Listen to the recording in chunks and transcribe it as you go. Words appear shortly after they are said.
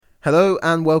Hello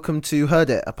and welcome to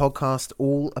Heardit, a podcast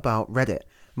all about Reddit.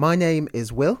 My name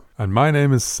is Will. And my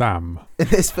name is Sam. In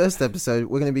this first episode,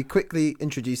 we're going to be quickly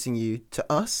introducing you to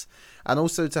us and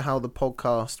also to how the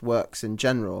podcast works in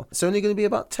general. It's only going to be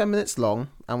about 10 minutes long,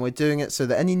 and we're doing it so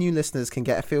that any new listeners can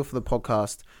get a feel for the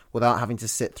podcast without having to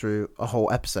sit through a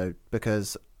whole episode,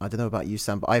 because I don't know about you,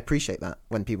 Sam, but I appreciate that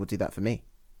when people do that for me.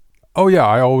 Oh yeah,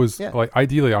 I always,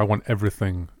 ideally I want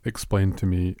everything explained to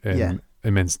me in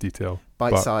immense detail.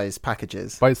 Bite-sized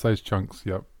packages. Bite-sized chunks,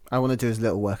 yep. I want to do as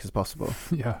little work as possible.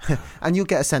 Yeah. And you'll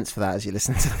get a sense for that as you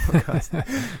listen to the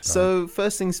podcast. So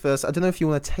first things first, I don't know if you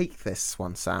want to take this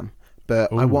one, Sam,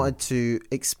 but I wanted to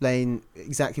explain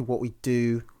exactly what we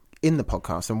do in the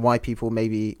podcast and why people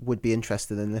maybe would be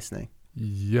interested in listening.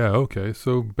 Yeah, okay.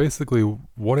 So basically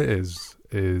what it is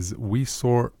we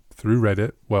sort through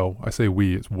Reddit. Well, I say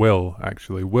we, it's Will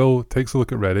actually. Will takes a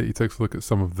look at Reddit. He takes a look at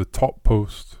some of the top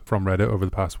posts from Reddit over the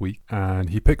past week,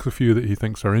 and he picks a few that he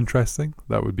thinks are interesting,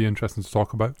 that would be interesting to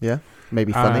talk about. Yeah,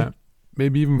 maybe funny.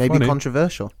 Maybe even maybe funny.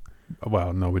 Controversial.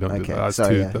 Well, no, we don't do that.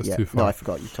 That's too far. No, I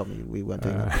forgot. You told me we weren't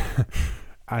doing that.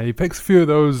 He picks a few of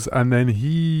those and then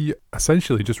he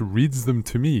essentially just reads them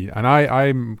to me. And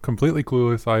I'm completely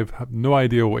clueless. I have no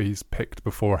idea what he's picked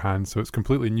beforehand, so it's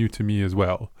completely new to me as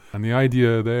well. And the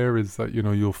idea there is that, you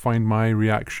know, you'll find my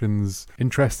reactions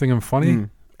interesting and funny.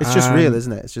 It's just real,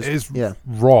 isn't it? It's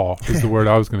raw is the word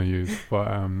I was going to use. But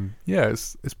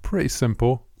it's pretty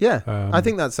simple. Yeah, I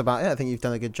think that's about it. I think you've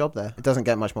done a good job there. It doesn't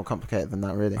get much more complicated than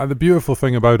that, really. And the beautiful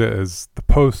thing about it is the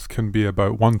post can be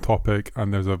about one topic,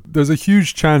 and there's a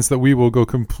huge chance that we will go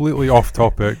completely off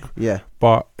topic. Yeah.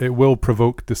 But it will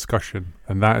provoke discussion,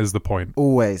 and that is the point.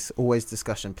 Always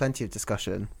discussion. Plenty of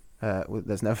discussion.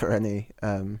 There's never any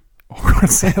awkward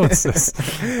silences.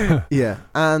 Yeah,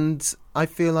 and I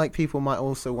feel like people might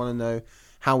also want to know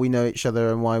how we know each other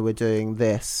and why we're doing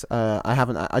this. I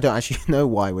don't actually know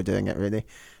why we're doing it, really.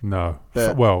 No.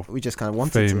 But we just kind of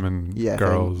wanted fame to. And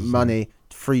girls. Fame, money,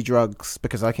 free drugs,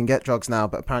 because I can get drugs now,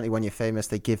 but apparently when you're famous,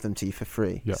 they give them to you for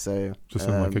free. Yeah. So just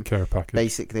in like a care package.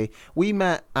 Basically. We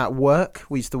met at work.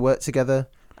 We used to work together,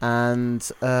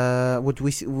 and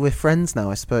we're friends now,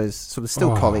 I suppose. Sort of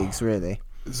still colleagues, really.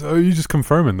 So are you just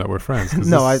confirming that we're friends?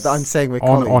 No, I'm saying we're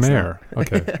colleagues on now. air.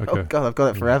 Okay. Oh God, I've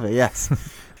got it forever. Yes.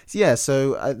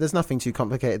 So there's nothing too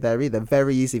complicated there either.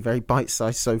 Very easy, very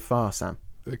bite-sized so far, Sam.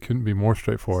 It couldn't be more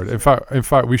straightforward. In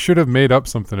fact, we should have made up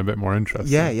something a bit more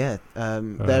interesting. Yeah.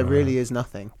 There really is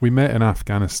nothing. We met in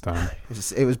Afghanistan.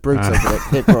 It was brutal,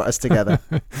 but it brought us together.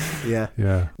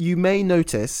 Yeah. You may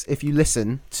notice, if you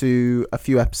listen to a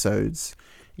few episodes,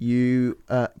 you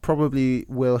probably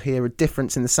will hear a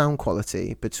difference in the sound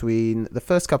quality between the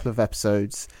first couple of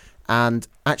episodes and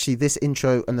actually this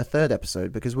intro and the third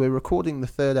episode, because we're recording the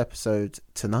third episode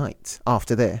tonight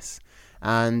after this.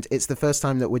 And it's the first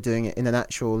time that we're doing it in an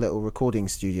actual little recording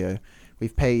studio.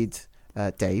 We've paid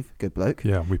Dave, good bloke.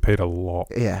 Yeah, we paid a lot.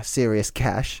 Yeah, serious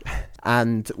cash.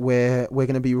 And we're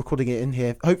going to be recording it in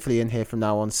here, hopefully in here from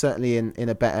now on, certainly in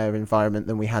a better environment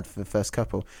than we had for the first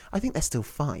couple. I think they're still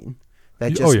fine. They're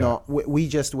just not.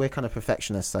 We're kind of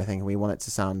perfectionists, I think, and we want it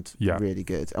to sound really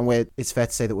good. And it's fair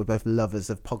to say that we're both lovers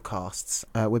of podcasts.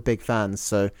 We're big fans,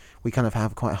 so we kind of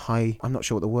have quite a high. I'm not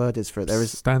sure what the word is for it. There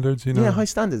is standards, you know. Yeah, high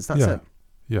standards. That's it.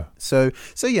 Yeah. So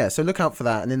look out for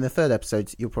that. And in the third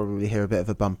episode, you'll probably hear a bit of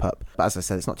a bump up. But as I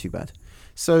said, it's not too bad.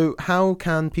 So how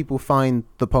can people find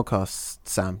the podcast,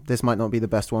 Sam? This might not be the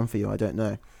best one for you. I don't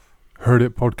know.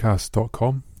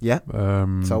 hearditpodcast.com. Yeah.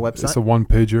 It's our website. It's a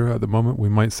one-pager at the moment. We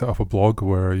might set up a blog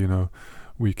where, you know,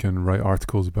 we can write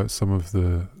articles about some of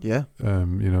the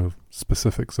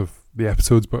specifics of the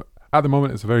episodes. But at the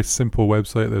moment, it's a very simple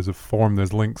website. There's a form.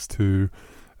 There's links to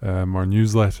our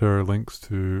newsletter, links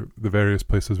to the various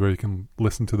places where you can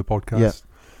listen to the podcast.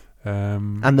 Yeah.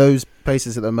 And those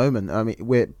places at the moment, I mean,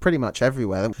 we're pretty much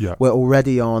everywhere. Yeah. We're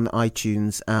already on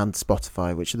iTunes and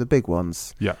Spotify, which are the big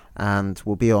ones. Yeah. And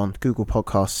we'll be on Google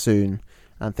Podcasts soon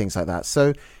and things like that.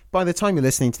 So by the time you're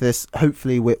listening to this,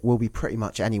 hopefully we'll be pretty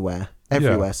much everywhere.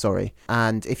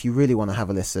 And if you really want to have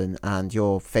a listen and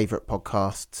your favourite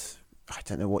podcast, I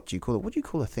don't know, what do you call it? What do you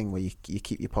call a thing where you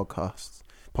keep your podcasts?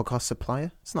 Podcast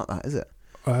supplier? It's not that, is it?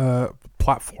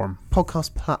 Platform.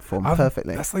 Podcast platform,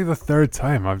 perfectly. That's like the third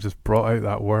time I've just brought out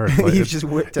that word. Like you've just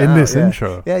whipped it in out, this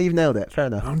intro. Yeah, you've nailed it. Fair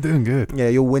enough. I'm doing good. Yeah,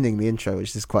 you're winning the intro,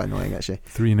 which is quite annoying, actually.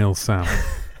 3-0 Sam.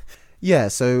 Yeah,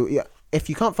 so if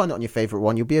you can't find it on your favourite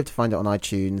one, you'll be able to find it on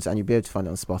iTunes and you'll be able to find it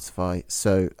on Spotify.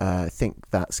 So I think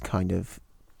that's kind of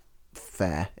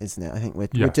fair, isn't it? I think we're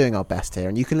doing our best here,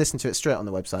 and you can listen to it straight on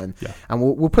the website, and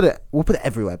we'll put it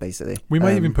everywhere, basically. We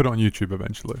might even put it on YouTube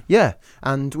eventually. Yeah,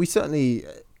 and we certainly,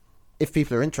 if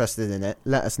people are interested in it,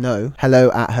 let us know.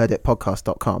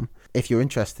 hello@hearditpodcast.com. If you're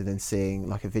interested in seeing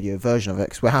like a video version of it,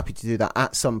 because we're happy to do that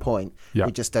at some point. Yeah.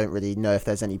 We just don't really know if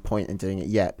there's any point in doing it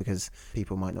yet, because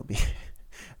people might not be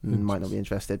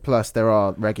interested. Plus, there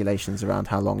are regulations around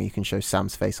how long you can show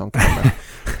Sam's face on camera.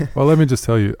 Well, let me just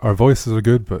tell you, our voices are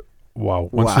good, but wow,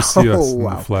 once you see us in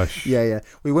the flesh. Yeah.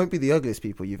 We won't be the ugliest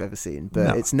people you've ever seen,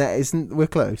 but we're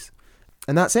close.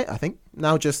 And that's it, I think.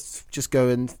 Now just go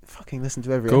and fucking listen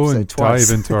to every episode twice.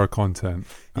 Dive into our content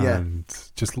Yeah. and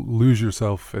just lose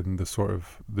yourself in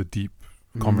the deep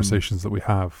conversations that we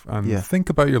have, and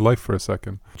think about your life for a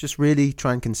second. Just really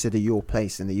try and consider your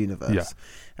place in the universe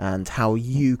and how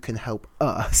you can help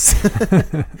us.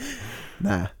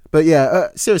 But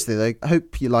seriously though, I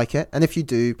hope you like it, and if you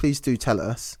do, please do tell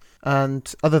us.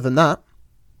 And other than that,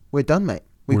 we're done, mate.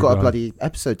 We've got a bloody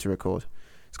episode to record.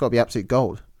 It's got to be absolute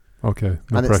gold. Okay,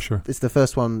 no pressure. It's the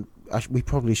first one. We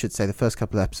probably should say the first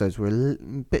couple of episodes were a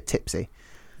bit tipsy.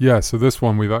 Yeah, so this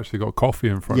one we've actually got coffee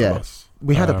in front of us.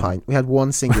 We had a pint. We had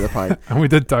one singular pint. And we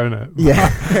did down it.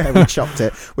 Yeah, we chopped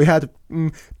it. We had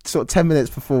sort of 10 minutes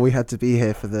before we had to be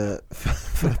here for the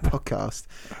podcast,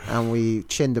 and we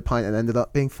chinned a pint and ended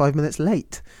up being 5 minutes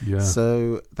late. Yeah.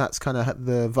 So that's kind of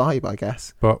the vibe, I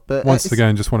guess. But once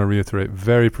again, just want to reiterate,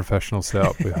 very professional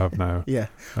setup we have now. Yeah.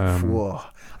 Whoa.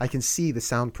 I can see the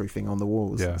soundproofing on the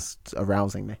walls. Yeah. It's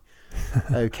arousing me.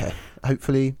 Okay.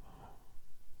 Hopefully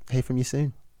hear from you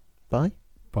soon. Bye.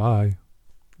 Bye.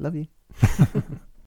 Love you.